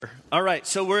All right,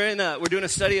 so we're doing a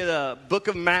study of the book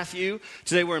of Matthew.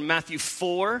 Today we're in Matthew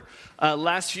 4.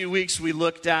 Last few weeks we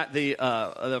looked at the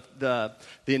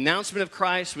announcement of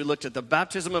Christ. We looked at the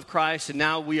baptism of Christ, and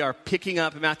now we are picking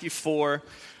up in Matthew 4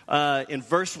 in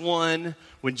verse 1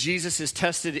 when Jesus is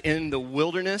tested in the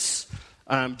wilderness.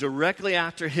 Directly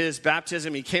after his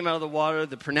baptism, he came out of the water.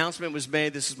 The pronouncement was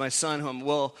made, "This is my son whom I'm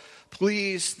well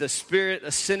pleased." The Spirit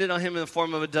ascended on him in the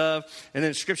form of a dove. And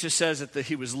then Scripture says that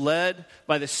he was led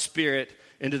by the Spirit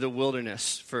into the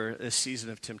wilderness for a season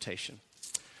of temptation.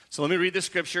 So let me read the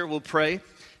Scripture. We'll pray,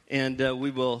 and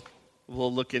we'll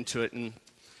look into it. And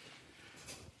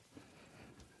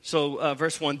so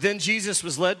verse 1, "Then Jesus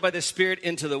was led by the Spirit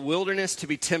into the wilderness to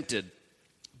be tempted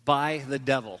by the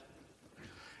devil.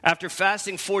 After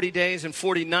fasting 40 days and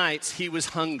 40 nights, he was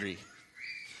hungry."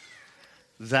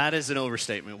 That is an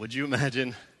overstatement. Would you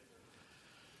imagine?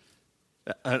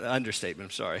 An understatement,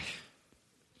 I'm sorry.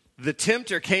 "The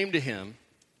tempter came to him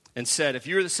and said, 'If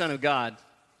you are the Son of God,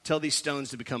 tell these stones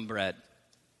to become bread.'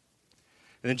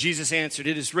 And then Jesus answered,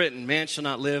 'It is written, man shall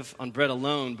not live on bread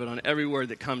alone, but on every word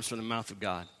that comes from the mouth of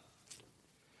God.'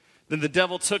 Then the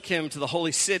devil took him to the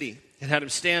holy city and had him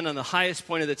stand on the highest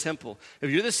point of the temple.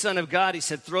 'If you're the Son of God,' he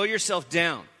said, 'throw yourself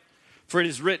down. For it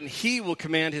is written, he will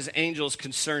command his angels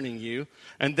concerning you,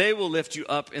 and they will lift you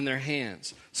up in their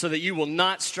hands, so that you will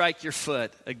not strike your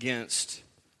foot against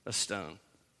a stone.'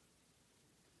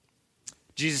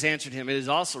 Jesus answered him, 'It is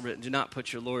also written, do not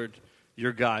put your Lord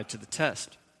your God to the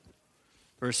test.'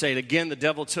 Verse 8, again the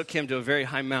devil took him to a very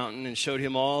high mountain and showed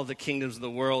him all the kingdoms of the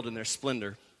world and their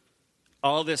splendor.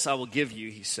 'All this I will give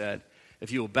you,' he said, 'if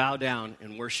you will bow down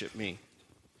and worship me.'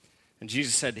 And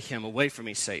Jesus said to him, 'Away from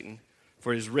me, Satan,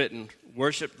 for it is written,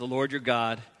 worship the Lord your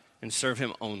God and serve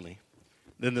him only.'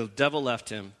 Then the devil left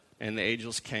him, and the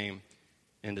angels came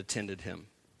and attended him."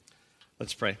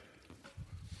 Let's pray.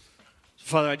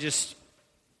 Father,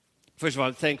 first of all,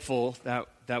 I'm thankful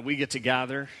that we get to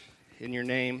gather in your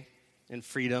name in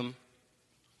freedom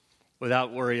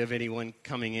without worry of anyone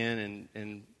coming in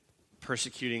and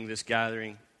persecuting this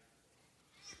gathering.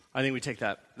 I think we take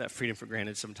that freedom for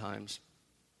granted sometimes.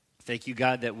 Thank you,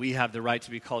 God, that we have the right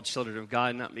to be called children of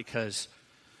God, not because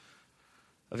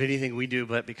of anything we do,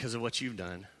 but because of what you've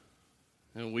done.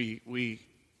 And we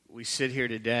sit here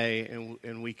today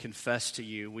and we confess to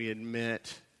you, we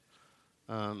admit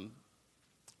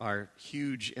our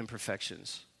huge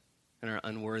imperfections and our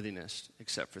unworthiness,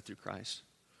 except for through Christ.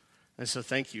 And so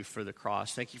thank you for the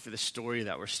cross. Thank you for the story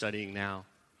that we're studying now.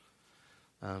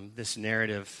 This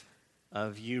narrative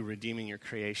of you redeeming your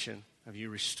creation, of you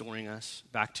restoring us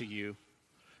back to you.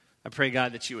 I pray,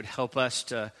 God, that you would help us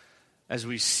to, as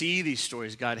we see these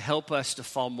stories, God, help us to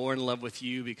fall more in love with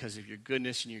you because of your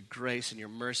goodness and your grace and your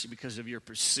mercy, because of your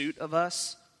pursuit of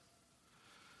us.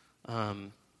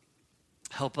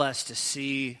 Help us to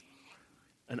see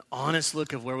an honest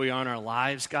look of where we are in our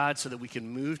lives, God, so that we can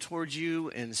move towards you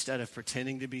instead of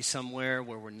pretending to be somewhere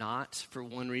where we're not for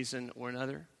one reason or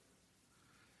another.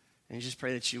 And just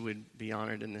pray that you would be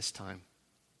honored in this time.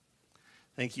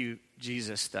 Thank you,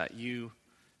 Jesus, that you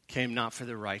came not for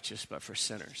the righteous, but for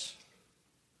sinners.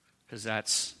 Because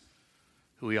that's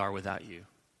who we are without you.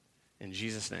 In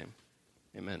Jesus' name,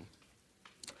 amen.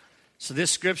 So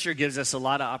this scripture gives us a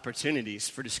lot of opportunities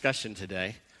for discussion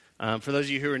today. For those of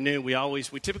you who are new,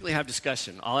 we typically have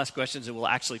discussion. I'll ask questions and we'll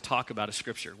actually talk about a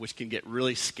scripture, which can get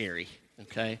really scary,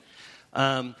 okay?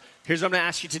 Here's what I'm going to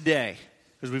ask you today.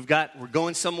 Because we're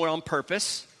going somewhere on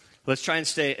purpose. Let's try and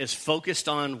stay as focused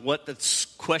on what the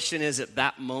question is at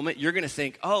that moment. You're going to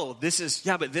think, but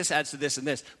this adds to this and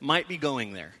this. Might be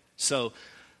going there. So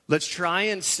let's try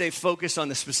and stay focused on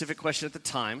the specific question at the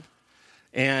time,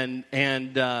 and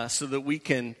so that we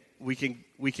can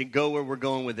go where we're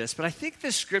going with this. But I think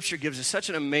this scripture gives us such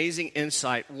an amazing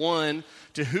insight, one,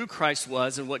 to who Christ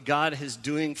was and what God is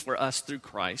doing for us through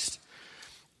Christ.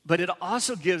 But it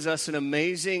also gives us an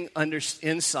amazing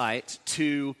insight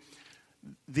to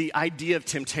the idea of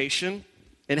temptation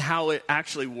and how it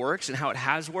actually works and how it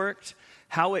has worked,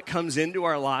 how it comes into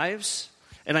our lives.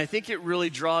 And I think it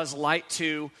really draws light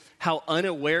to how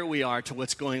unaware we are to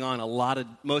what's going on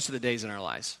most of the days in our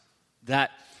lives.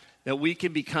 That we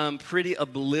can become pretty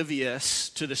oblivious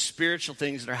to the spiritual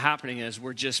things that are happening as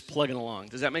we're just plugging along.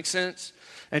 Does that make sense?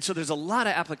 And so there's a lot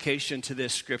of application to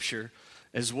this scripture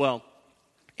as well.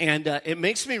 And it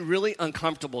makes me really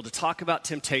uncomfortable to talk about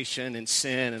temptation and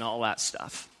sin and all that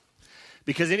stuff.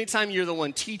 Because anytime you're the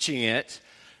one teaching it,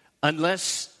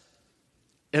 unless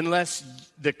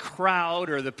the crowd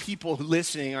or the people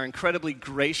listening are incredibly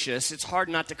gracious, it's hard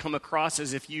not to come across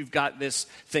as if you've got this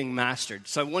thing mastered.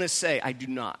 So I want to say I do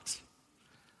not.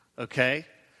 Okay?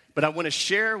 But I want to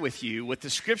share with you what the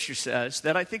scripture says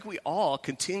that I think we all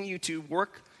continue to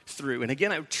work through. And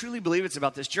again, I truly believe it's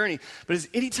about this journey. But as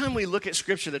anytime we look at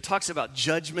scripture that talks about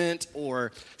judgment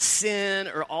or sin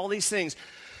or all these things,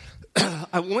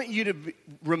 I want you to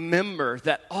remember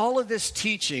that all of this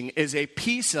teaching is a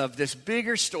piece of this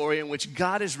bigger story in which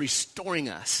God is restoring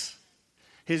us.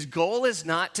 His goal is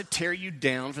not to tear you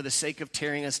down for the sake of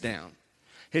tearing us down.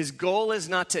 His goal is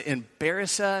not to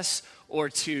embarrass us or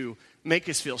to make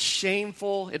us feel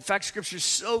shameful. In fact, Scripture is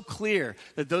so clear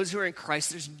that those who are in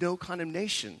Christ, there's no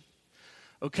condemnation.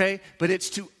 Okay? But it's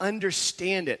to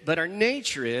understand it. But our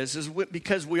nature is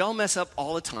because we all mess up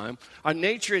all the time, our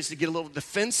nature is to get a little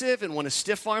defensive and want to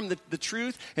stiff arm the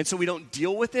truth, and so we don't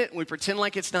deal with it, and we pretend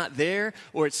like it's not there,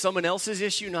 or it's someone else's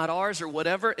issue, not ours, or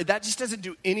whatever. That just doesn't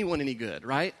do anyone any good,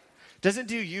 right? Doesn't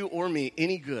do you or me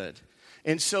any good.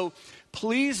 And so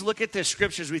please look at this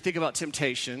scripture as we think about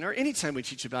temptation, or anytime we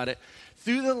teach about it,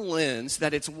 through the lens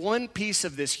that it's one piece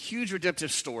of this huge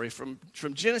redemptive story from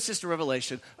Genesis to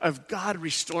Revelation of God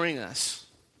restoring us.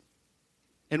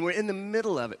 And we're in the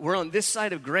middle of it. We're on this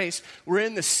side of grace. We're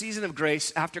in the season of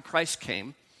grace after Christ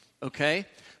came, okay?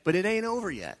 But it ain't over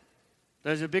yet.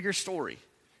 There's a bigger story,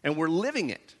 and we're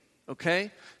living it, okay?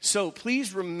 So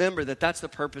please remember that that's the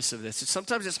purpose of this.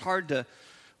 Sometimes it's hard to...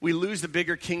 We lose the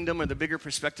bigger kingdom or the bigger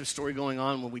perspective story going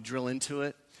on when we drill into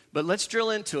it. But let's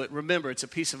drill into it. Remember, it's a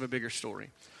piece of a bigger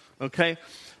story. Okay?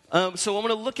 So I'm going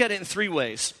to look at it in three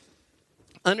ways.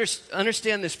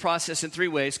 Understand this process in three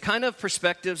ways. Kind of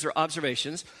perspectives or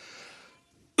observations.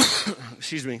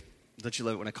 Excuse me. Don't you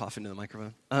love it when I cough into the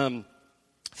microphone?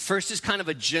 First is kind of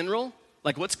a general,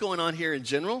 like what's going on here in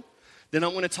general. Then I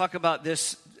want to talk about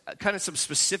this, kind of some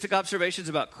specific observations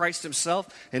about Christ himself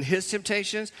and his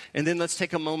temptations. And then let's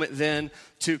take a moment then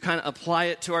to kind of apply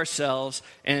it to ourselves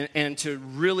and to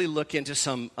really look into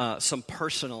some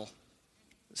personal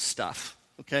stuff,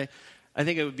 okay? I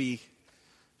think it would be,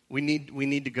 we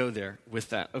need to go there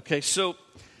with that, okay? So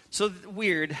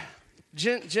weird.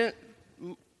 Jen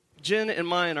and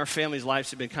mine, our family's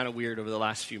lives have been kind of weird over the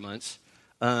last few months.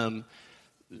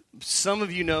 Some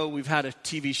of you know we've had a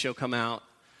TV show come out.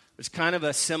 It's kind of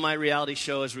a semi-reality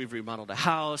show as we've remodeled a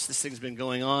house. This thing's been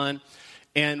going on.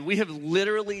 And we have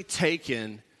literally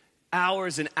taken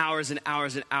hours and hours and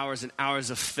hours and hours and hours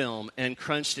of film and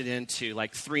crunched it into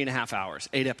like 3.5 hours,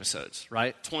 8 episodes,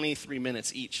 right? 23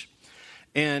 minutes each.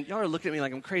 And y'all are looking at me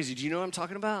like I'm crazy. Do you know what I'm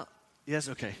talking about? Yes?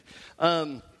 Okay.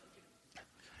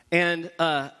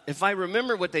 If I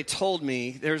remember what they told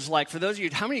me, there's like, for those of you,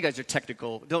 how many of you guys are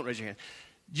technical? Don't raise your hand.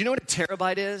 Do you know what a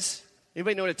terabyte is?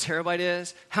 Anybody know what a terabyte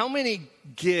is? How many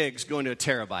gigs go into a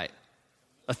terabyte?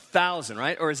 1,000,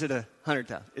 right? Or is it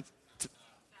 100,000? It's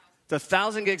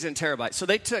 1,000 gigs in terabytes. So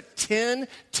they took 10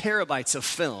 terabytes of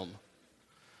film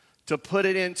to put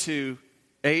it into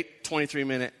 8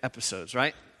 23-minute episodes,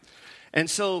 right? And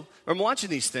so I'm watching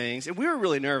these things, and we were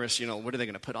really nervous, what are they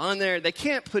going to put on there? They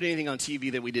can't put anything on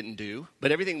TV that we didn't do,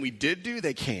 but everything we did do,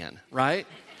 they can, right?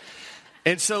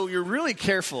 And so you're really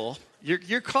careful.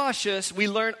 You're cautious.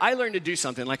 I learned to do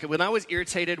something. Like when I was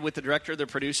irritated with the director or the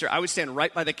producer, I would stand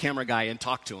right by the camera guy and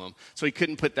talk to him so he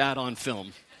couldn't put that on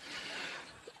film.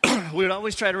 We would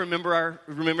always try to remember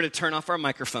to turn off our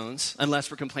microphones unless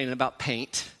we're complaining about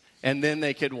paint, and then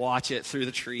they could watch it through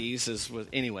the trees.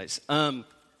 Anyways. But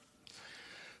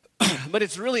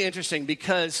it's really interesting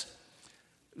because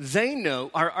they know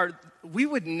we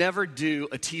would never do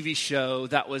a TV show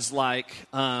that was like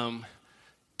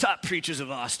Top Preachers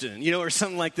of Austin, or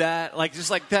something like that.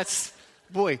 That's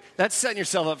setting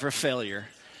yourself up for failure.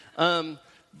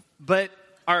 But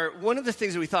one of the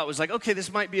things that we thought was like, okay,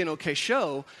 this might be an okay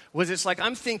show, was it's like,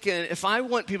 I'm thinking, if I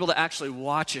want people to actually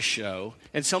watch a show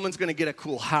and someone's going to get a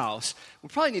cool house, we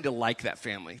probably need to like that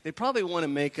family. They probably want to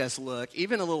make us look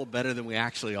even a little better than we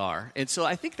actually are. And so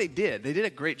I think they did. They did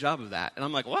a great job of that. And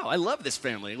I'm like, wow, I love this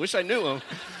family. I wish I knew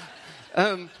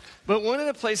them. But one of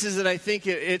the places that I think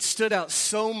it stood out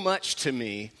so much to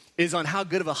me is on how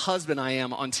good of a husband I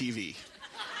am on TV.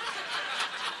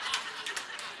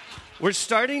 We're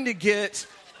starting to get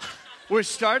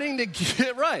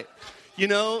right.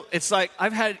 It's like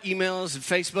I've had emails and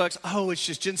Facebooks. Oh, it's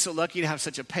just Jen's so lucky to have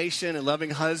such a patient and loving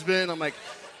husband. I'm like,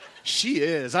 she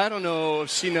is. I don't know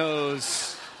if she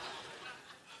knows.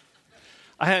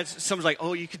 I had someone's like,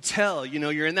 oh, you could tell.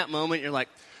 You're in that moment. You're like,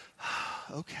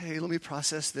 okay, let me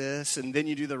process this. And then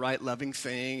you do the right loving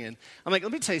thing. And I'm like,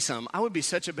 let me tell you something. I would be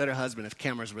such a better husband if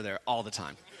cameras were there all the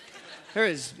time. There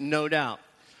is no doubt.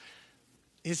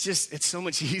 It's so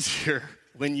much easier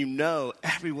when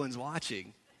everyone's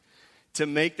watching to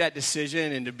make that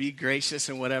decision and to be gracious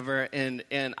and whatever. And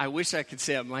I wish I could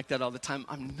say I'm like that all the time.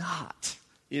 I'm not.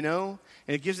 you know?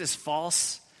 And it gives this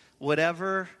false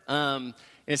whatever.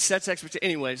 It sets expectations.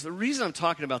 Anyways, the reason I'm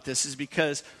talking about this is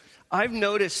because I've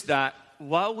noticed that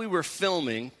while we were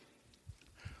filming,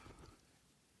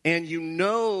 and you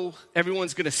know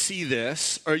everyone's going to see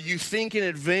this, or you think in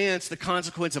advance the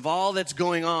consequence of all that's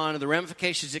going on and the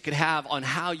ramifications it could have on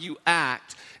how you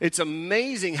act, it's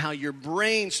amazing how your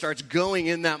brain starts going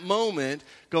in that moment,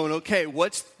 going, okay,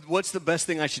 what's the best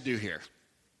thing I should do here?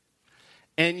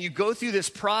 And you go through this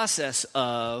process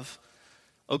of,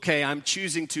 okay, I'm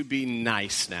choosing to be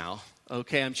nice now.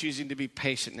 Okay, I'm choosing to be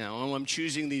patient now. Oh, I'm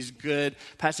choosing these good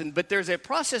passions. But there's a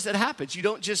process that happens. You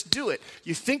don't just do it.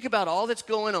 You think about all that's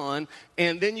going on,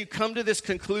 and then you come to this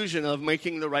conclusion of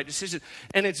making the right decision.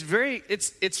 And it's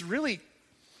really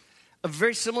a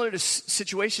very similar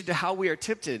situation to how we are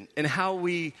tempted and how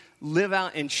we live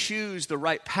out and choose the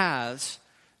right paths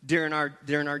during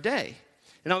our day.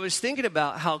 And I was thinking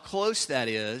about how close that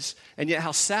is, and yet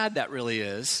how sad that really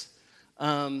is.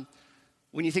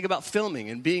 When you think about filming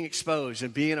and being exposed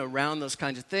and being around those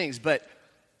kinds of things. But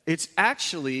it's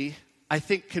actually, I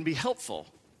think, can be helpful.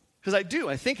 Because I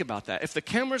think about that. If the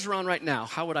cameras were on right now,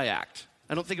 how would I act?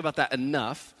 I don't think about that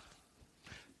enough.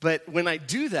 But when I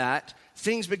do that,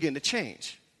 things begin to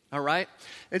change, all right?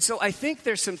 And so I think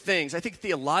there's some things. I think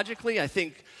theologically, I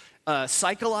think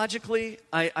psychologically,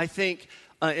 I think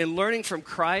in learning from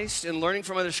Christ and learning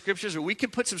from other scriptures, or we can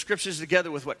put some scriptures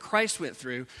together with what Christ went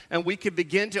through, and we could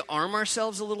begin to arm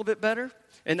ourselves a little bit better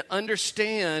and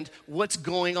understand what's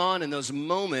going on in those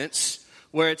moments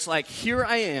where it's like, here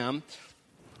I am.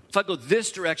 If I go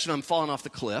this direction, I'm falling off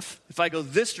the cliff. If I go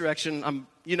this direction, I'm,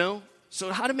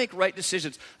 So how to make right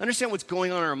decisions. Understand what's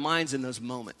going on in our minds in those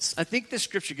moments. I think this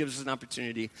scripture gives us an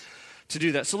opportunity to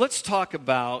do that. So let's talk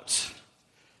about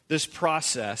this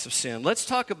process of sin. Let's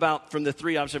talk about from the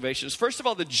three observations. First of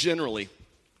all, the generally.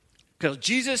 Because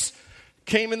Jesus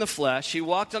came in the flesh. He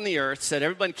walked on the earth, said,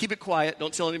 everybody keep it quiet.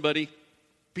 Don't tell anybody.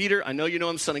 Peter, I know you know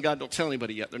I'm Son of God. Don't tell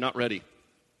anybody yet. They're not ready.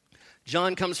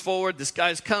 John comes forward. This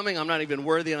guy's coming. I'm not even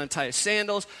worthy to untie his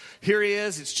sandals. Here he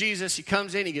is. It's Jesus. He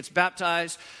comes in. He gets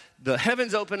baptized. The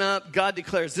heavens open up. God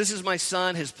declares, this is my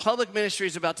son. His public ministry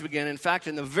is about to begin. In fact,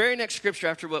 in the very next scripture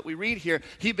after what we read here,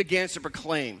 he begins to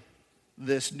proclaim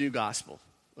this new gospel,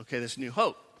 okay, this new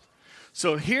hope.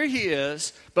 So here he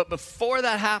is, but before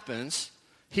that happens,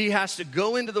 he has to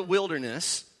go into the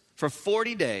wilderness for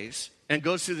 40 days and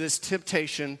goes through this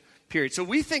temptation period. So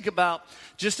we think about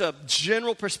just a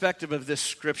general perspective of this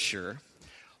scripture.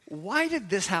 Why did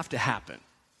this have to happen?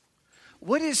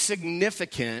 What is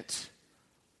significant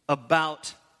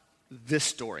about this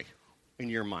story in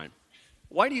your mind?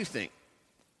 Why do you think?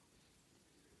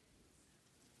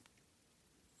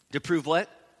 To prove what?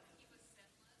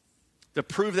 To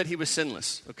prove that he was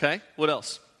sinless. Okay. What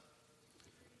else?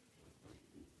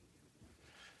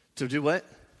 To do what?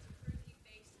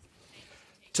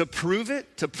 To prove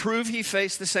it. To prove he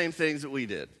faced the same things that we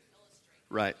did.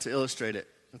 Right. To illustrate it.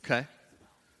 Okay.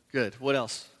 Good. What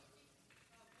else?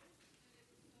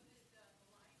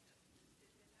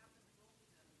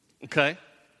 Okay.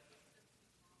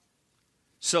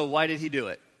 So why did he do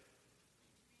it?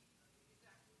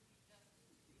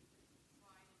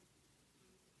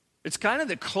 It's kind of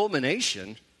the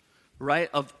culmination, right,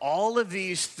 of all of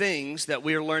these things that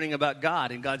we are learning about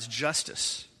God and God's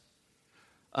justice.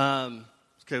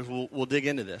 Okay, we'll dig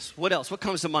into this. What else? What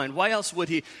comes to mind? Why else would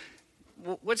he?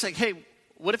 What's like, hey,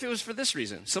 what if it was for this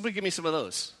reason? Somebody give me some of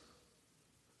those.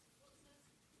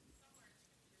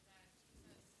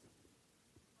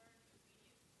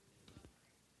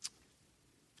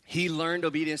 He learned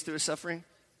obedience through his suffering?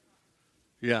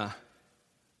 Yeah.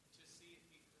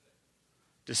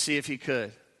 To see if he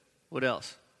could. What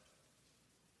else?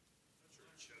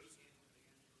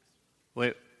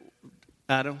 Wait,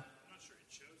 Adam?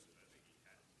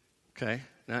 Okay,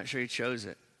 not sure he chose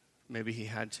it. Maybe he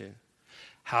had to.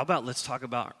 How about let's talk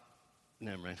about,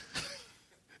 never mind.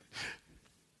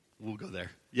 We'll go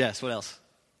there. Yes, what else?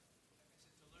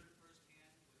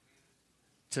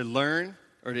 To learn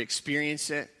or to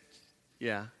experience it?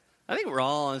 Yeah. I think we're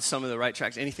all on some of the right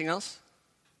tracks. Anything else?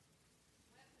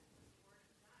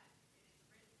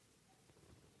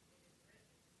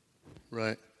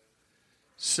 Right.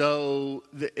 So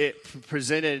it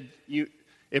presented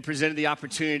the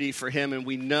opportunity for him, and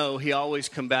we know he always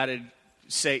combated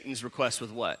Satan's request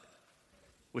with what?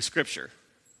 With Scripture.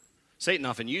 Satan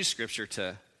often used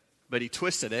Scripture but he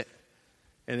twisted it,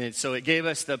 and then so it gave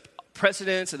us the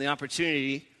precedence and the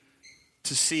opportunity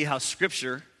to see how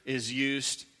Scripture is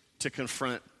used to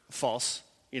confront false,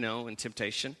 and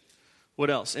temptation. What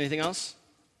else? Anything else?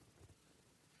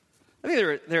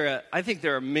 I think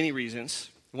there are many reasons.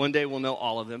 One day we'll know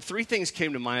all of them. Three things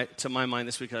came to my mind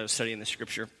this week as I was studying the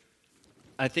scripture.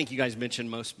 I think you guys mentioned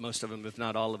most of them, if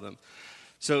not all of them.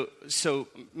 So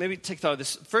maybe take thought of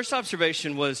this. First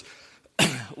observation was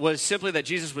simply that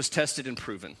Jesus was tested and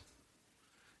proven.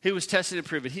 He was tested and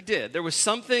proven. He did. There was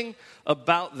something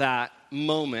about that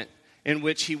moment in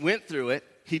which he went through it.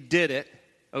 He did it,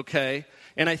 okay?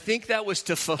 And I think that was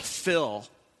to fulfill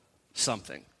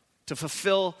something, to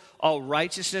fulfill all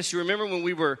righteousness. You remember when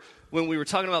we were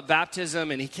talking about baptism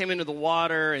and he came into the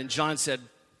water and John said,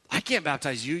 I can't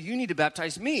baptize you. You need to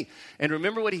baptize me. And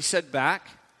remember what he said back?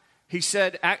 He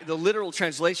said, the literal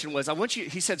translation was,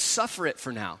 he said, suffer it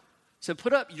for now. So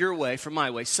put up your way for my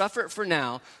way. Suffer it for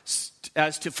now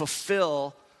as to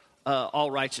fulfill all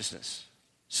righteousness.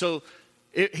 So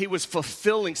he was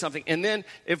fulfilling something. And then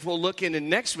if we'll look into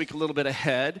next week a little bit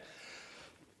ahead,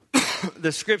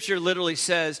 the scripture literally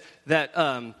says that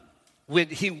when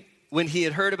he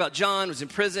had heard about John, was in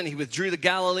prison, he withdrew to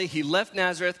Galilee, he left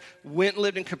Nazareth, went and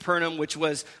lived in Capernaum, which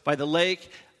was by the lake.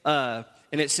 And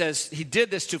it says he did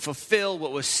this to fulfill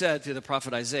what was said through the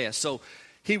prophet Isaiah. So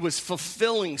he was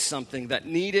fulfilling something that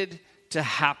needed to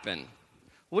happen.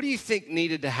 What do you think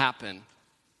needed to happen?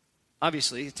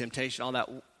 Obviously, temptation, all that.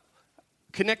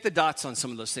 Connect the dots on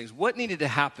some of those things. What needed to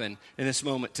happen in this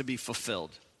moment to be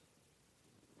fulfilled?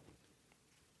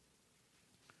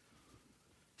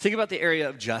 Think about the area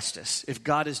of justice. If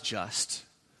God is just.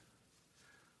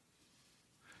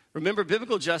 Remember,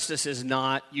 biblical justice is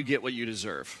not you get what you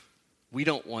deserve. We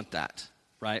don't want that,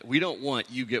 right? We don't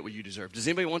want you get what you deserve. Does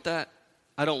anybody want that?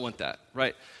 I don't want that,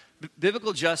 right?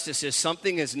 Biblical justice is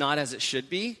something is not as it should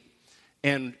be,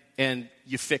 and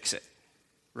you fix it,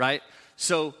 right?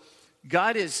 So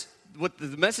God is, what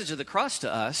the message of the cross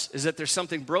to us is that there's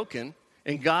something broken,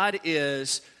 and God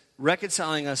is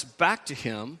reconciling us back to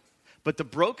him, but the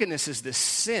brokenness is this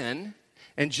sin,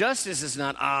 and justice is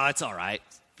not, it's all right,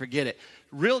 forget it.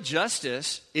 Real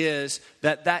justice is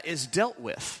that is dealt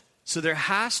with. So there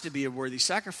has to be a worthy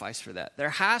sacrifice for that. There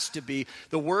has to be,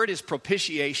 the word is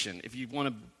propitiation, if you want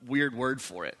a weird word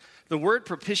for it. The word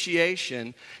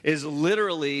propitiation is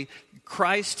literally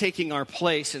Christ taking our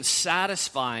place and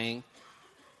satisfying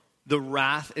the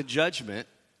wrath and judgment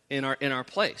in our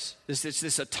place. It's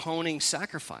this atoning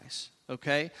sacrifice,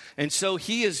 okay? And so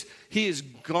he has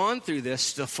gone through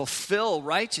this to fulfill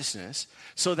righteousness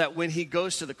so that when he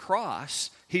goes to the cross,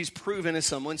 he's proven, as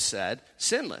someone said,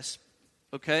 sinless.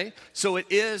 Okay? So it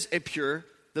is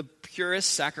the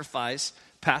purest sacrifice,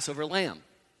 Passover lamb.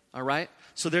 All right?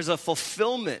 So there's a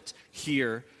fulfillment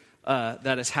here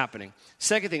that is happening.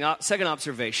 Second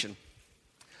observation,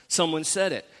 someone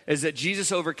said it, is that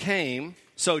Jesus overcame,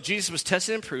 so Jesus was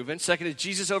tested and proven. Second is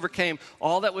Jesus overcame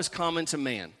all that was common to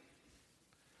man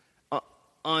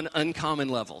on uncommon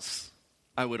levels,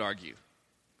 I would argue.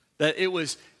 That it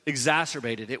was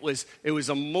exacerbated. It was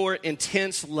a more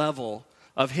intense level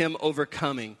of him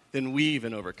overcoming than we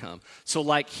even overcome. So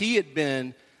like he had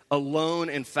been alone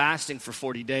and fasting for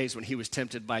 40 days when he was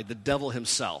tempted by the devil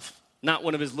himself, not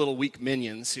one of his little weak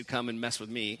minions who come and mess with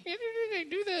me.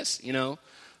 Do this, you know.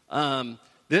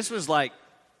 This was like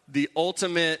the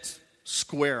ultimate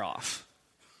square off,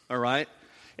 all right?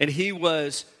 And he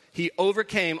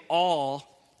overcame all,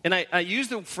 and I use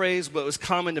the phrase what was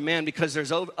common to man because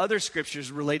there's other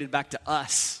scriptures related back to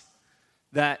us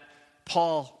that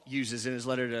Paul uses in his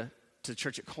letter to the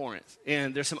church at Corinth.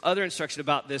 And there's some other instruction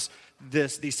about these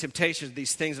temptations,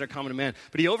 these things that are common to man.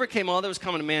 But he overcame all that was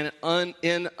common to man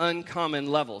in uncommon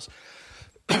levels.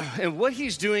 And what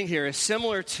he's doing here is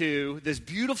similar to this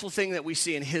beautiful thing that we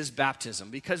see in his baptism.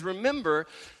 Because remember,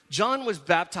 John was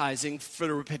baptizing for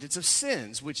the repentance of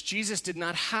sins, which Jesus did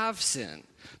not have sin.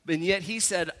 And yet he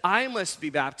said, I must be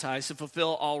baptized to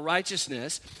fulfill all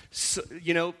righteousness. So,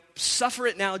 suffer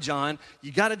it now, John.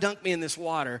 You got to dunk me in this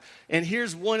water. And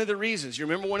here's one of the reasons. You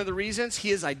remember one of the reasons?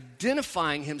 He is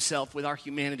identifying himself with our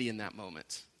humanity in that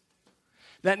moment.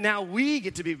 That now we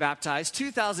get to be baptized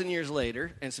 2,000 years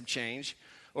later and some change,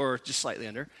 or just slightly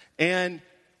under, and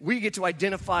we get to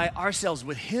identify ourselves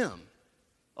with him.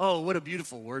 Oh, what a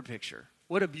beautiful word picture.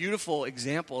 What a beautiful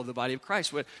example of the body of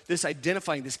Christ. What this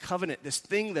identifying, this covenant, this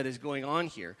thing that is going on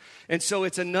here. And so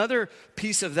it's another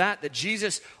piece of that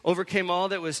Jesus overcame all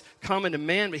that was common to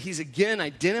man, but he's again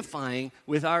identifying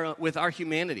with our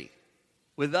humanity,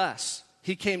 with us.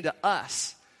 He came to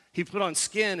us. He put on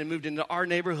skin and moved into our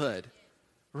neighborhood,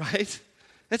 right?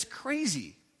 That's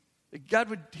crazy.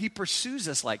 He pursues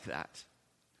us like that.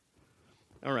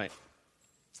 All right.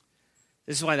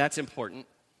 This is why that's important.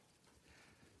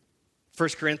 1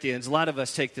 Corinthians, a lot of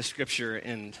us take the scripture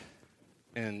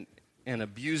and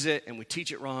abuse it, and we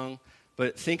teach it wrong.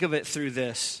 But think of it through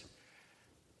this.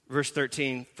 Verse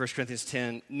 13, 1 Corinthians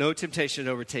 10, no temptation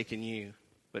had overtaken you,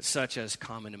 but such as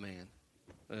common to man.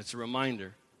 And it's a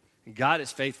reminder. God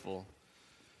is faithful,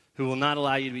 who will not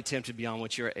allow you to be tempted beyond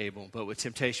what you are able, but with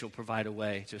temptation will provide a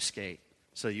way to escape,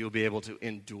 so you'll be able to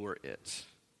endure it.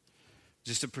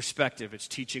 Just a perspective, it's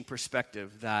teaching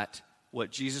perspective that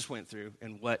what Jesus went through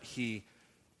and what he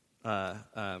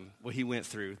went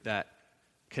through that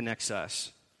connects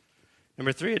us.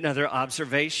 Number 3, another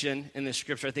observation in this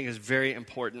scripture I think is very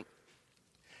important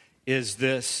is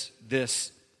this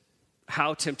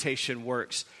how temptation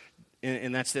works.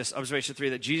 And that's this, observation 3,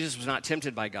 that Jesus was not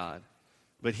tempted by God,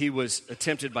 but he was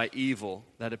tempted by evil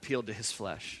that appealed to his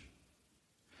flesh.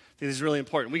 I think this is really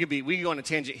important. We could go on a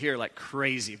tangent here like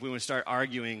crazy if we want to start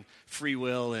arguing free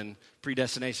will and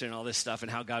predestination and all this stuff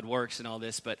and how God works and all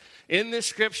this. But in this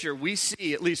scripture, we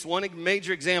see at least one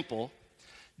major example.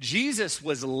 Jesus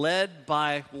was led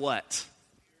by what?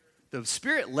 The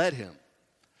Spirit led him.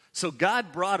 So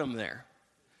God brought him there,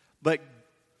 but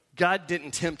God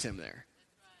didn't tempt him there.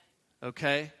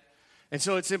 Okay? And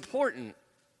so it's important,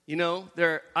 I'm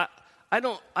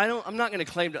not going to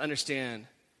claim to understand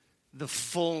the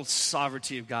full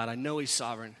sovereignty of God. I know he's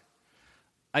sovereign.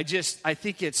 I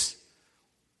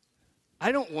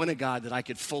don't want a God that I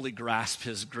could fully grasp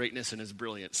his greatness and his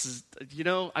brilliance.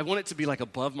 I want it to be like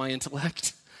above my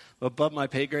intellect, above my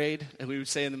pay grade, and we would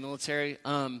say in the military.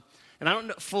 And I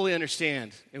don't fully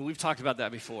understand, and we've talked about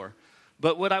that before.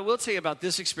 But what I will tell you about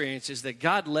this experience is that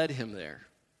God led him there.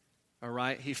 All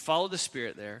right? He followed the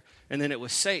Spirit there, and then it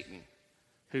was Satan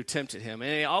who tempted him.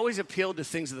 And he always appealed to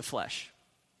things of the flesh.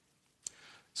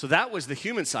 So that was the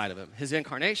human side of him, his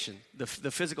incarnation, the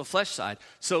physical flesh side.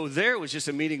 So there was just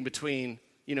a meeting between,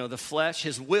 the flesh,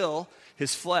 his will,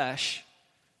 his flesh,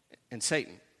 and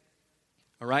Satan.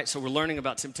 All right? So we're learning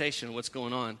about temptation and what's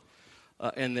going on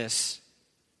in this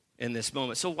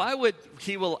moment. So why would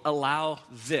he will allow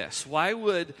this? Why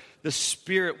would the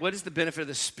Spirit, what is the benefit of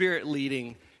the Spirit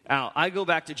leading out? I go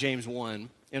back to James 1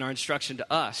 in our instruction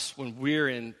to us when we're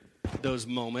in those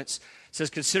moments. It says,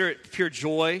 consider it pure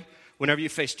joy whenever you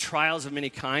face trials of many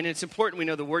kind. And it's important we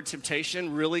know the word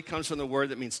temptation really comes from the word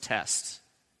that means test.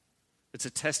 It's a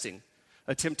testing.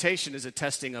 A temptation is a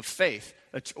testing of faith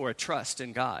or a trust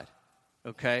in God.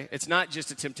 Okay? It's not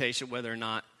just a temptation whether or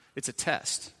not it's a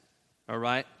test. All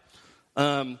right?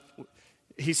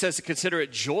 He says to consider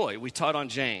it joy. We taught on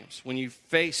James. When you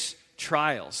face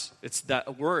trials, it's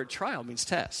that word trial means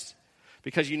test.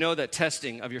 Because you know that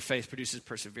testing of your faith produces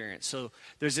perseverance. So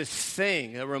there's this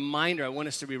thing, a reminder. I want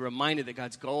us to be reminded that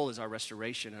God's goal is our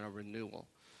restoration and our renewal.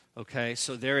 Okay?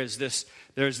 So there's this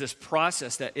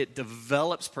process that it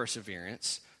develops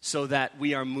perseverance so that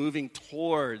we are moving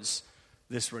towards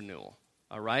this renewal.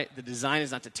 All right? The design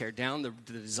is not to tear down. The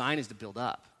design is to build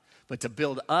up. But to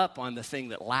build up on the thing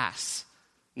that lasts,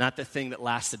 not the thing that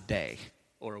lasts a day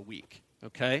or a week.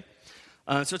 Okay?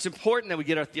 So it's important that we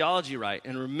get our theology right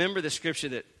and remember the scripture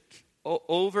that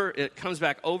it comes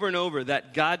back over and over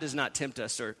that God does not tempt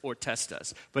us or test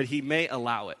us, but he may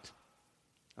allow it.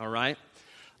 All right?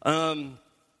 All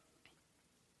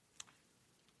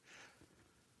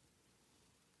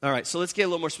right, so let's get a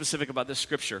little more specific about this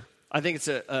scripture. I think it's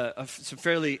some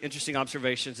fairly interesting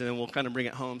observations, and then we'll kind of bring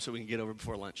it home so we can get over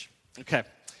before lunch. Okay.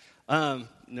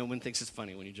 No one thinks it's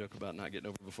funny when you joke about not getting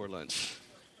over before lunch.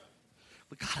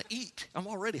 We gotta eat. I'm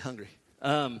already hungry.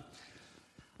 I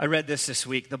read this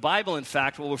week. The Bible, in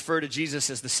fact, will refer to Jesus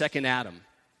as the second Adam.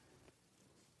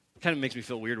 It kind of makes me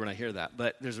feel weird when I hear that,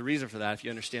 but there's a reason for that if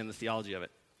you understand the theology of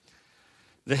it.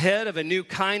 The head of a new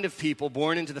kind of people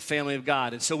born into the family of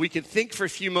God. And so we can think for a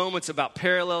few moments about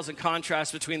parallels and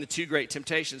contrasts between the two great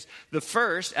temptations. The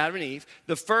first, Adam and Eve,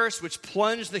 the first which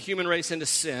plunged the human race into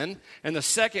sin, and the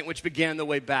second which began the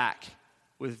way back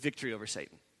with victory over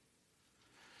Satan.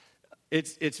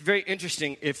 It's very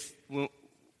interesting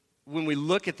when we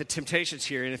look at the temptations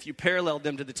here, and if you parallel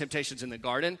them to the temptations in the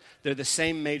garden, they're the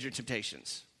same major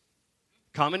temptations.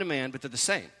 Common to man, but they're the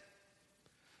same.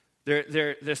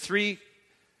 They're three,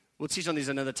 we'll teach on these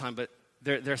another time, but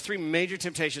there are three major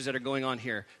temptations that are going on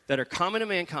here that are common to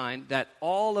mankind, that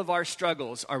all of our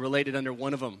struggles are related under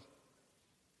one of them.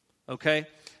 Okay?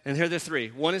 And here are the three.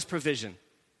 One is provision.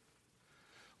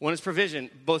 One is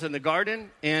provision, both in the garden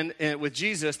and with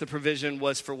Jesus, the provision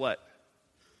was for what?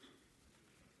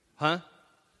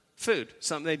 Food,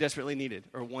 something they desperately needed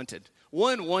or wanted.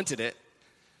 One wanted it.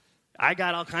 I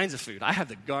got all kinds of food. I have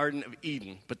the Garden of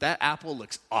Eden, but that apple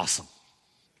looks awesome.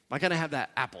 I gotta have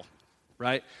that apple,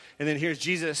 right? And then here's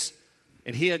Jesus,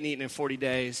 and he hadn't eaten in 40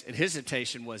 days, and his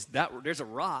temptation was that there's a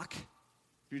rock.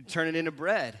 You turn it into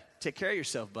bread. Take care of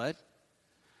yourself, bud.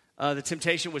 The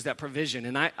temptation was that provision.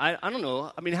 And I don't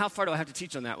know, I mean, how far do I have to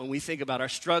teach on that when we think about our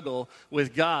struggle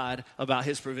with God about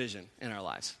his provision in our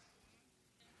lives?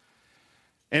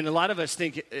 And a lot of us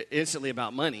think instantly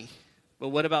about money, but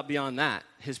what about beyond that?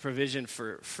 His provision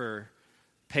for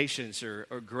patience or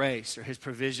grace, or his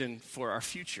provision for our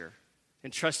future,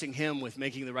 and trusting him with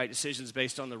making the right decisions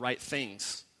based on the right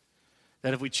things.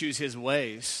 That if we choose his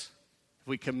ways, if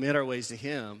we commit our ways to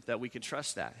him, that we can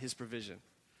trust that, his provision.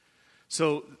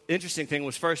 So interesting thing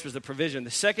was first was the provision.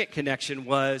 The second connection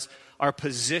was our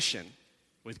position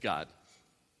with God.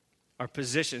 Our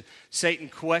position. Satan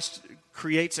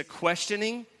creates a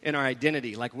questioning in our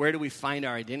identity. Like, where do we find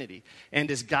our identity? And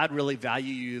does God really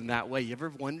value you in that way? You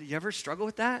ever struggle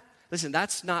with that? Listen,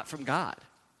 that's not from God.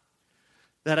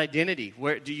 That identity.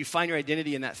 Where do you find your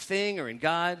identity, in that thing or in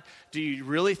God? Do you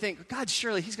really think, God,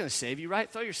 surely he's going to save you, right?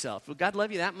 Throw yourself. Will God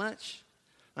love you that much?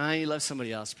 You love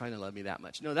somebody else, probably not love me that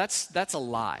much. No, that's a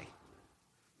lie,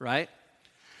 right?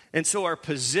 And so our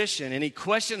position, and he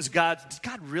questions God. Did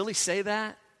God really say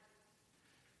that?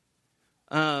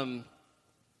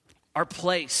 Our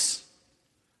place.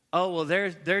 Oh, well,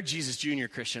 they're Jesus Junior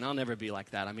Christian. I'll never be like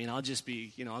that. I mean, I'll just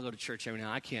be, I'll go to church every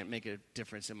now. I can't make a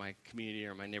difference in my community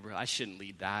or my neighborhood. I shouldn't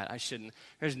lead that.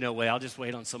 There's no way. I'll just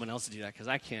wait on someone else to do that because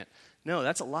I can't. No,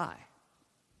 that's a lie.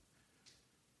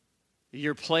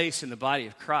 Your place in the body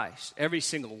of Christ, every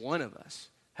single one of us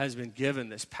has been given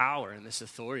this power and this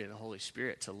authority in the Holy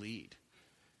Spirit to lead.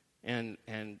 And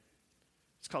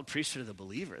it's called priesthood of the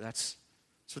believer. That's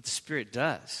what the Spirit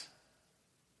does.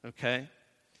 Okay?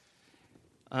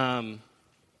 And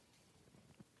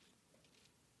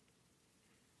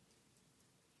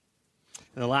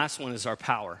the last one is our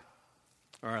power,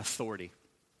 our authority.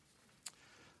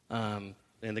 In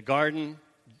the garden,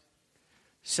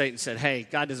 Satan said, hey,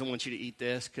 God doesn't want you to eat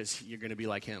this because you're going to be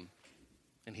like him.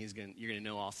 And you're going to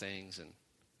know all things, and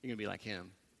you're going to be like him.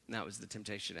 And that was the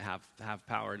temptation, to have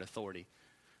power and authority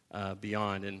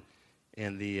beyond.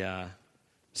 And the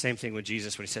same thing with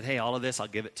Jesus when he said, hey, all of this, I'll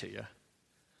give it to you.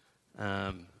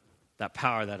 That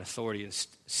power, that authority. And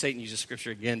Satan uses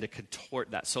Scripture again to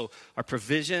contort that. So our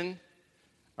provision,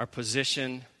 our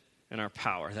position, and our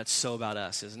power. That's so about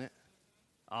us, isn't it?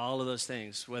 All of those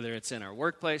things, whether it's in our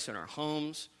workplace, in our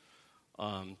homes,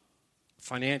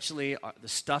 financially, the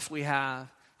stuff we have,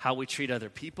 how we treat other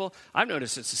people. I've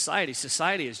noticed in society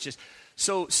is just,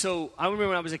 so I remember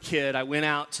when I was a kid, I went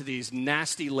out to these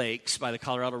nasty lakes by the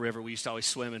Colorado River. We used to always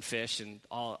swim and fish and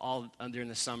all during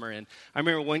the summer. And I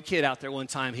remember one kid out there one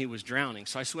time, he was drowning.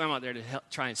 So I swam out there to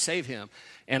try and save him.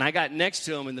 And I got next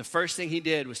to him, and the first thing he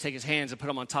did was take his hands and put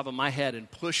them on top of my head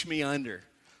and push me under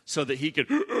so that he could,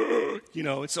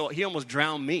 and so he almost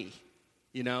drowned me,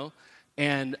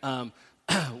 And I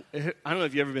don't know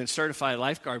if you've ever been certified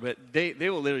lifeguard, but they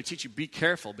will literally teach you, be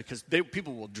careful, because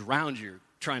people will drown you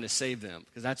trying to save them,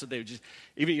 because that's what they would just,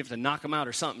 even if you have to knock them out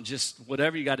or something, just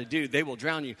whatever you got to do, they will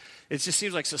drown you. It just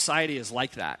seems like society is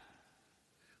like that.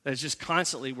 That it's just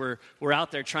constantly we're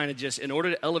out there trying to just, in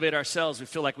order to elevate ourselves, we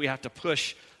feel like we have to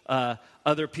push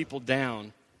other people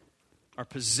down. Our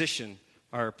position,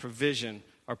 our provision,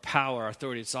 our power, our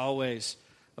authority, it's always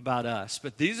about us.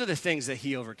 But these are the things that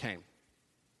he overcame.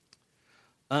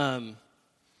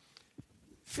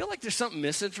 Feel like there's something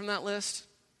missing from that list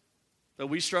that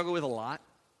we struggle with a lot?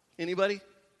 Anybody?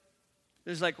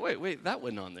 There's like, wait, that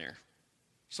wasn't on there.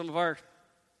 Some of our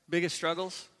biggest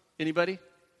struggles? Anybody?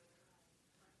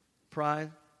 Pride?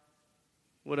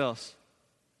 What else?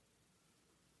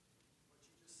 What you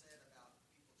just said about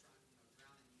people trying to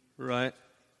drown in you. Right.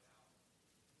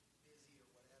 Busy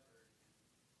or whatever.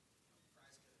 And,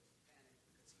 Christ could have panicked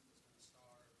because he was going to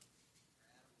starve. Or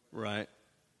Adam would have. Right.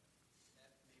 That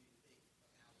made me think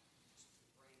of how just the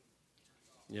brain turns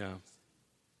off. Yeah.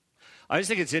 I just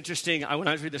think it's interesting, when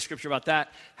I read the scripture about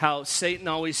that, how Satan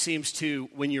always seems to,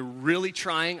 when you're really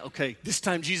trying, okay, this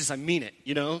time, Jesus, I mean it,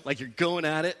 like you're going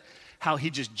at it, how he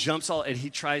just jumps all, and he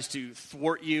tries to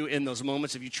thwart you in those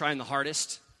moments of you trying the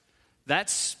hardest.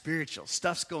 That's spiritual.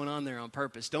 Stuff's going on there on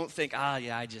purpose. Don't think,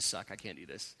 yeah, I just suck. I can't do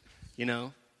this. I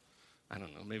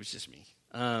don't know. Maybe it's just me.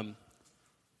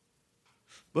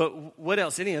 But what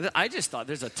else? I just thought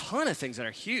there's a ton of things that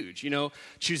are huge.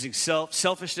 Choosing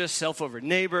selfishness, self over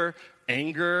neighbor,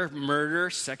 anger, murder,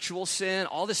 sexual sin.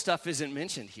 All this stuff isn't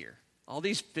mentioned here. All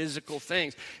these physical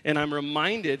things. And I'm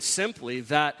reminded simply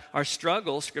that our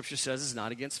struggle, Scripture says, is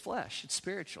not against flesh. It's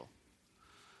spiritual.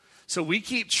 So we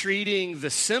keep treating the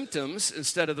symptoms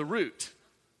instead of the root.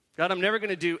 God, I'm never going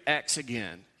to do X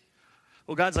again.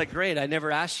 Well, God's like, great, I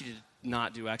never asked you to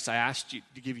not do X. I asked you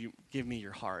to give me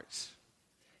your hearts.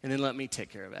 And then let me take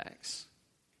care of X.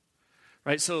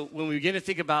 Right? So when we begin to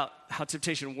think about how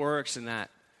temptation works and that,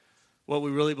 what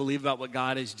we really believe about what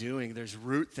God is doing. There's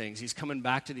root things. He's coming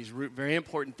back to these root, very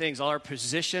important things. All our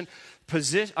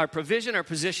our provision, our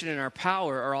position, and our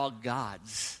power are all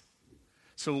God's.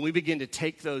 So when we begin to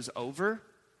take those over,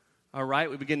 all right,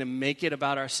 we begin to make it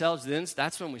about ourselves, then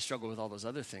that's when we struggle with all those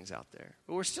other things out there.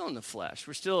 But we're still in the flesh.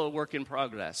 We're still a work in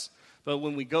progress. But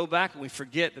when we go back and we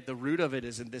forget that the root of it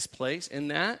is in this place, in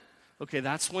that, okay,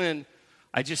 that's when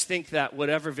I just think that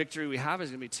whatever victory we have is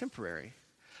going to be temporary.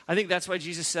 I think that's why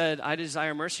Jesus said, I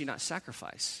desire mercy, not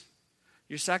sacrifice.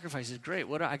 Your sacrifice is great.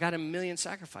 I got 1 million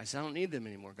sacrifices. I don't need them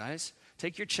anymore, guys.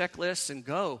 Take your checklists and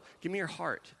go. Give me your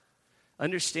heart.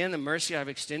 Understand the mercy I've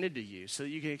extended to you so that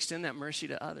you can extend that mercy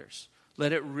to others.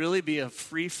 Let it really be a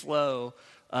free flow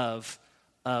of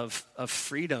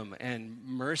freedom and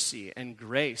mercy and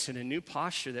grace and a new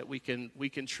posture that we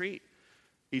can treat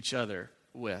each other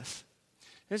with.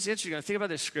 It's interesting. I think about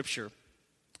this scripture.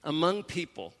 Among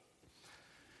people,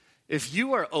 if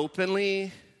you are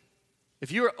openly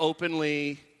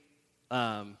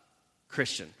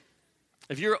Christian,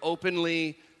 if you're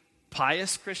openly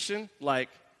pious Christian, like,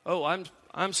 oh,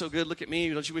 I'm so good, look at me,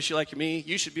 don't you wish you like me?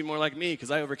 You should be more like me because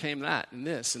I overcame that and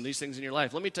this and these things in your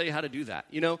life. Let me tell you how to do that.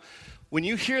 You know, when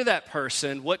you hear that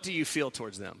person, what do you feel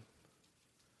towards them?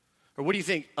 Or what do you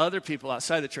think other people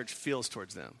outside the church feels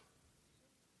towards them?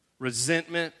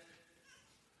 Resentment.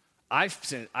 I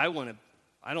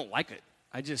don't like it.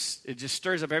 It just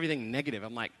stirs up everything negative.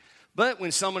 I'm like, but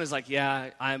when someone is like, yeah,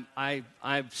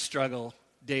 I struggle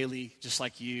daily just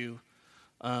like you.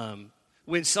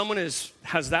 When someone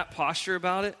has that posture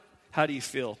about it, how do you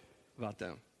feel about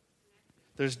them?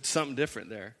 There's something different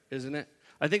there, isn't it?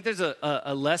 I think there's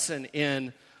a lesson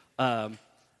in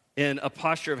a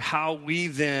posture of how we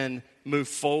then move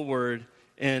forward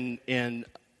in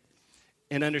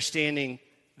understanding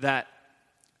that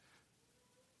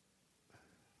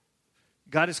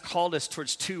God has called us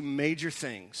towards two major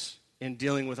things in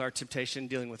dealing with our temptation,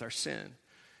 dealing with our sin.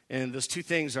 And those two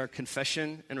things are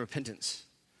confession and repentance.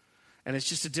 And it's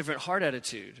just a different heart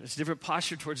attitude. It's a different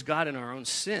posture towards God in our own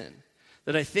sin.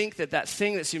 That I think that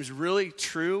thing that seems really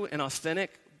true and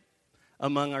authentic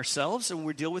among ourselves and when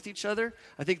we deal with each other,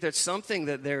 I think there's something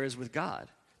that there is with God.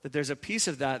 That there's a piece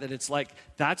of that it's like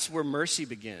that's where mercy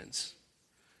begins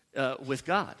with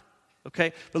God.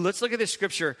 Okay, but let's look at this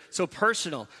scripture. So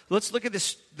personal. Let's look at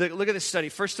this. Look at this study.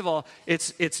 First of all,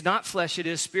 it's not flesh; it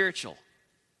is spiritual.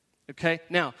 Okay.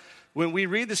 Now, when we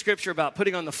read the scripture about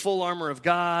putting on the full armor of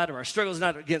God, or our struggle is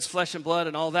not against flesh and blood,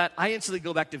 and all that, I instantly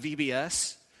go back to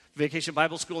VBS, Vacation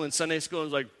Bible School, and Sunday school.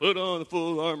 It's like put on the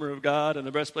full armor of God and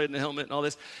the breastplate and the helmet and all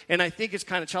this. And I think it's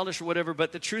kind of childish or whatever.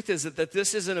 But the truth is that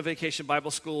this isn't a Vacation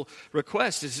Bible School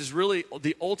request. This is really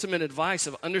the ultimate advice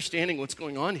of understanding what's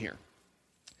going on here.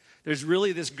 There's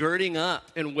really this girding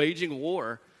up and waging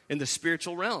war in the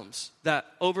spiritual realms that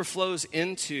overflows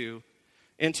into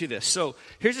this. So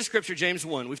here's the scripture, James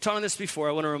 1. We've taught on this before.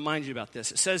 I want to remind you about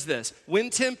this. It says this: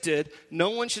 when tempted, no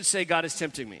one should say, God is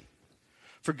tempting me.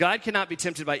 For God cannot be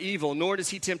tempted by evil, nor does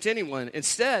he tempt anyone.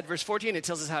 Instead, verse 14, it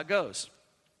tells us how it goes.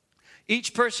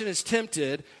 Each person is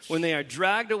tempted when they are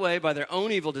dragged away by their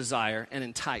own evil desire and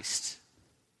enticed.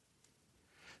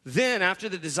 Then, after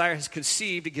the desire has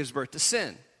conceived, it gives birth to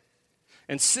sin.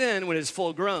 And sin, when it is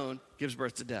full grown, gives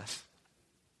birth to death.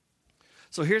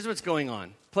 So here's what's going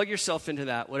on. Plug yourself into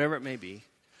that, whatever it may be.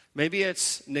 Maybe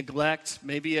it's neglect.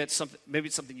 Maybe it's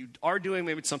something you are doing.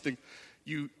 Maybe it's something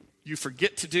you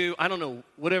forget to do. I don't know,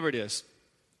 whatever it is.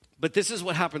 But this is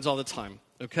what happens all the time,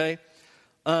 okay?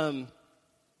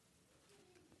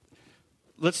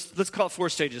 Let's call it 4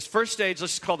 stages. First stage,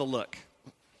 let's just call the look.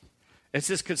 It's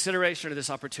this consideration or this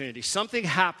opportunity. Something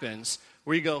happens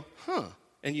where you go,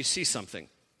 and you see something.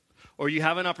 Or you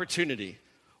have an opportunity.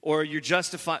 Or you're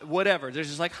justified, whatever. There's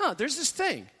just like, there's this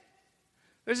thing.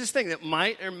 There's this thing that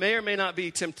might or may not be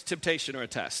temptation or a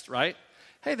test, right?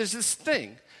 Hey, there's this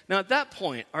thing. Now, at that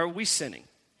point, are we sinning?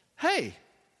 Hey,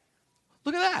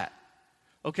 look at that.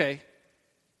 Okay.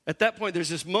 At that point, there's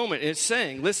this moment. It's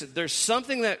saying, listen, there's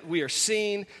something that we are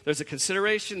seeing. There's a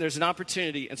consideration. There's an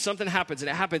opportunity. And something happens. And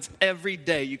it happens every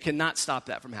day. You cannot stop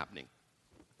that from happening.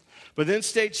 But then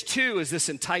stage 2 is this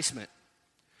enticement,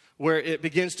 where it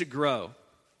begins to grow.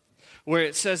 Where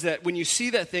it says that when you see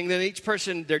that thing, then each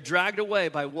person, they're dragged away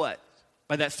by what?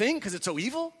 By that thing because it's so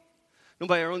evil? No,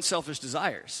 by our own selfish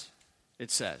desires,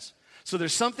 it says. So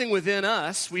there's something within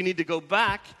us. We need to go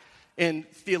back and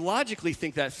theologically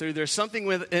think that through. There's something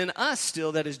within us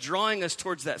still that is drawing us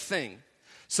towards that thing.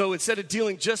 So instead of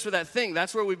dealing just with that thing,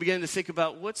 that's where we begin to think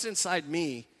about what's inside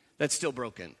me that's still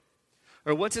broken.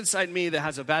 Or what's inside me that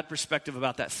has a bad perspective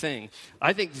about that thing?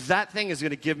 I think that thing is going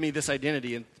to give me this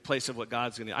identity in place of what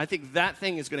God's going to do. I think that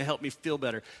thing is going to help me feel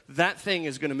better. That thing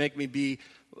is going to make me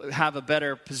have a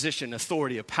better position,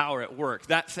 authority, a power at work.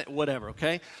 Whatever,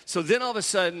 okay? So then all of a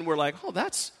sudden we're like, oh,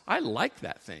 I like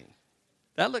that thing.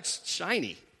 That looks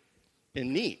shiny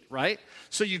and neat, right?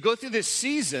 So you go through this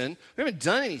season, we haven't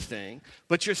done anything,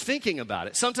 but you're thinking about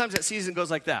it. Sometimes that season goes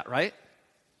like that, right?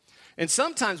 And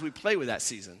sometimes we play with that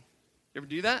season. You ever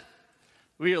do that?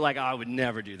 We are like, oh, I would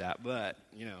never do that, but,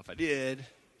 if I did,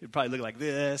 it'd probably look like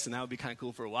this, and that would be kind of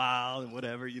cool for a while, and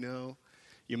whatever, You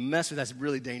mess with that's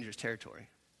really dangerous territory.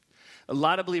 A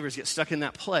lot of believers get stuck in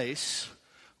that place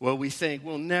where we think,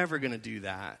 we're never going to do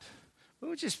that. But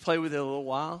we'll just play with it a little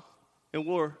while,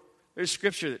 and there's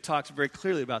scripture that talks very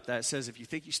clearly about that. It says, if you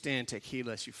think you stand, take heed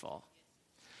lest you fall.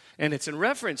 And it's in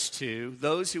reference to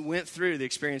those who went through the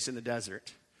experience in the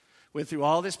desert, went through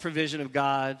all this provision of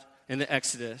God in the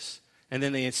Exodus, and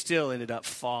then they still ended up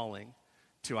falling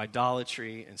to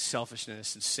idolatry and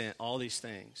selfishness and sin, all these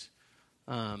things.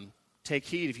 Take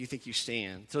heed if you think you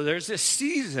stand. So there's this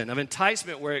season of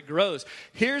enticement where it grows.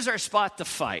 Here's our spot to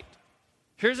fight.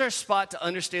 Here's our spot to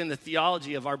understand the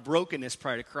theology of our brokenness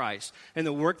prior to Christ and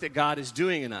the work that God is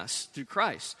doing in us through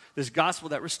Christ, this gospel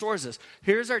that restores us.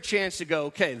 Here's our chance to go,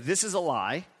 okay, this is a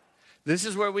lie. This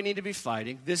is where we need to be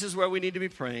fighting. This is where we need to be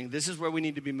praying. This is where we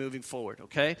need to be moving forward,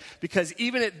 okay? Because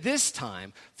even at this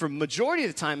time, for majority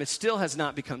of the time, it still has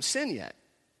not become sin yet.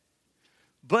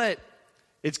 But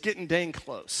it's getting dang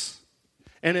close.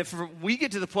 And if we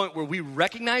get to the point where we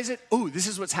recognize it, oh, this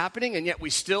is what's happening, and yet we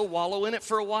still wallow in it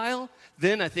for a while,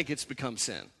 then I think it's become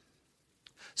sin.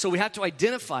 So we have to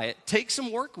identify it. Take some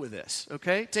work with this,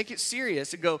 okay? Take it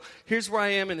serious and go, here's where I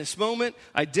am in this moment.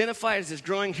 Identify it as it's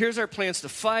growing. Here's our plans to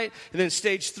fight. And then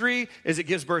stage 3 is it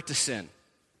gives birth to sin.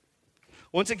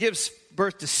 Once it gives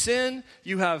birth to sin,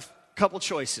 you have a couple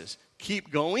choices.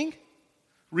 Keep going,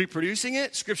 reproducing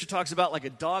it. Scripture talks about like a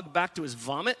dog back to his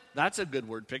vomit. That's a good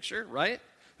word picture, right?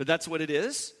 But that's what it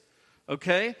is,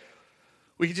 okay?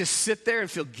 We can just sit there and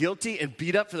feel guilty and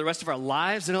beat up for the rest of our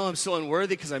lives and, oh, I'm so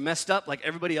unworthy because I messed up like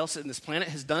everybody else in this planet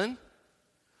has done.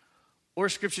 Or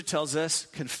Scripture tells us,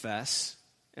 confess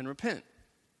and repent.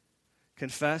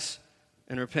 Confess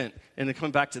and repent. And then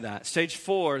coming back to that, stage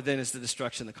 4 then is the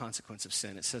destruction, the consequence of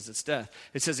sin. It says it's death.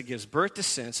 It says it gives birth to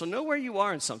sin. So know where you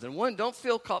are in something. 1, don't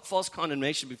feel false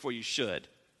condemnation before you should.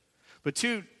 But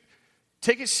 2,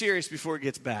 take it serious before it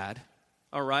gets bad,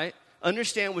 all right?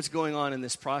 Understand what's going on in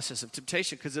this process of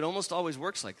temptation because it almost always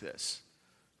works like this,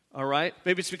 all right?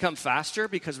 Maybe it's become faster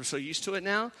because we're so used to it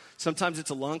now. Sometimes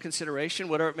it's a long consideration,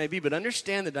 whatever it may be, but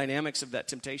understand the dynamics of that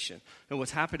temptation and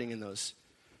what's happening in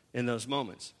those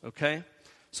moments, okay?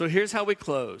 So here's how we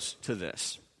close to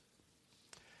this.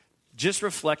 Just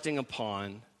reflecting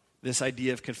upon this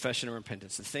idea of confession and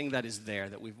repentance, the thing that is there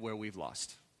that where we've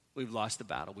lost. We've lost the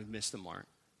battle. We've missed the mark,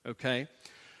 okay?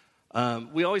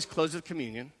 We always close with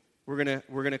communion. We're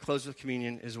gonna close with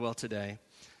communion as well today.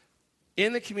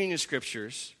 In the communion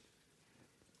scriptures,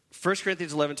 1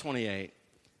 Corinthians 11:28,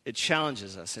 it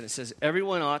challenges us, and it says,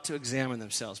 everyone ought to examine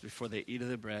themselves before they eat of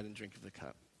the bread and drink of the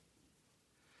cup.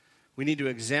 We need to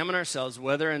examine ourselves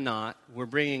whether or not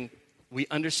we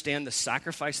understand the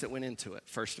sacrifice that went into it,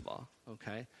 first of all,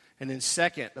 okay? And then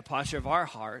second, the posture of our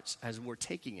hearts as we're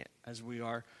taking it, as we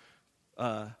are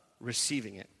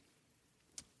receiving it.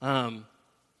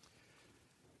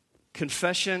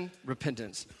 Confession,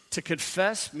 repentance. To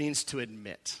confess means to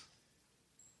admit.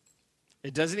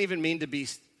 It doesn't even mean to be,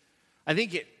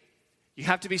 you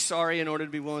have to be sorry in order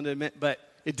to be willing to admit, but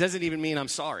it doesn't even mean I'm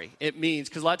sorry. It means,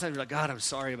 because a lot of times you're like, God, I'm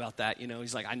sorry about that.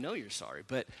 He's like, I know you're sorry.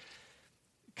 But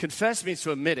confess means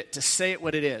to admit it, to say it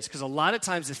what it is. Because a lot of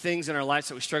times the things in our lives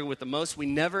that we struggle with the most, we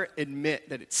never admit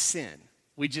that it's sin.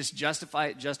 We just justify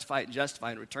it,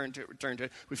 and return to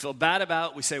it. We feel bad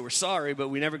about it. We say we're sorry, but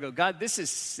we never go, God, this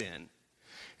is sin.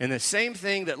 And the same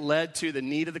thing that led to the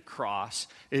need of the cross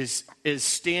is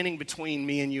standing between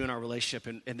me and you in our relationship.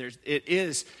 And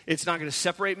it's not going to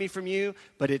separate me from you,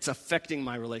 but it's affecting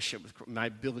my relationship with my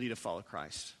ability to follow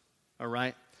Christ. All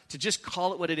right? To just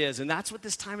call it what it is. And that's what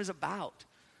this time is about.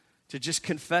 To just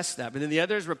confess that. But then the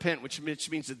other is repent, which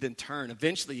means to then turn.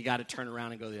 Eventually, you got to turn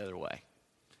around and go the other way.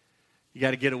 You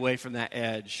got to get away from that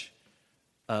edge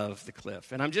of the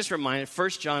cliff. And I'm just reminded, 1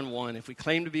 John 1, if we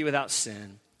claim to be without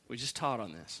sin, we just taught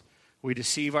on this, we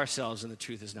deceive ourselves and the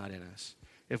truth is not in us.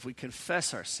 If we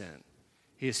confess our sin,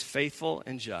 he is faithful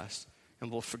and just and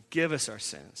will forgive us our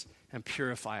sins and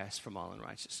purify us from all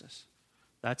unrighteousness.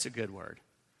 That's a good word,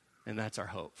 and that's our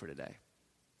hope for today.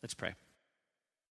 Let's pray.